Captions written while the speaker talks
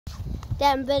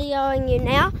that I'm videoing you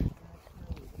now.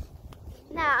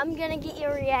 Now I'm gonna get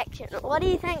your reaction. What do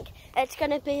you think it's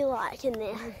gonna be like in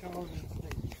there?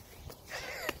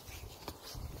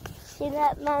 See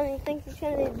that, Mommy thinks it's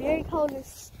gonna be very cold and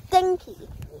stinky.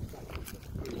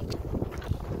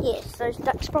 Yes, those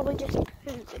ducks probably just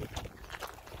pooped.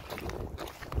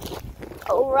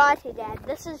 Alrighty, Dad,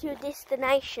 this is your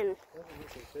destination.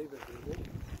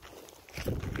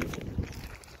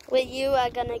 Where you are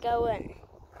gonna go in.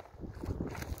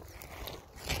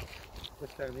 This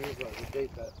down here is like the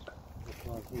deep bit. This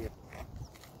one here.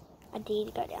 I dare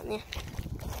to go down there.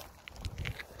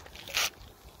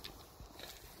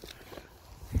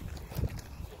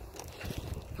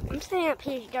 I'm staying up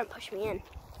here, don't push me in.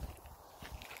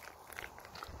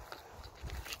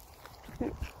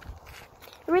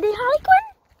 Ready, Harley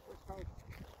Quinn?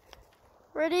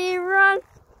 Ready, run.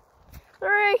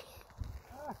 3.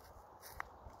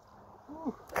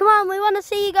 Come on, we want to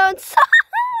see you go inside.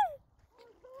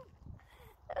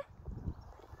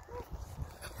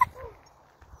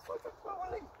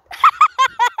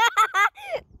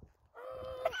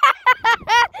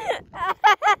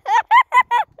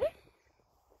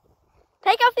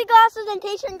 Take off your glasses and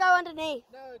t-shirt and go underneath.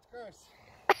 No, it's gross.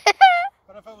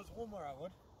 But if it was warmer, I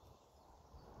would.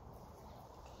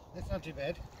 That's not too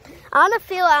bad. I want to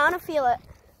feel it,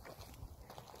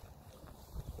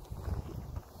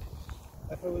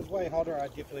 If it was way hotter,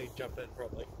 I'd definitely jump in,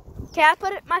 probably. Can I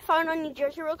put my phone on your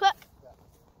jersey real quick?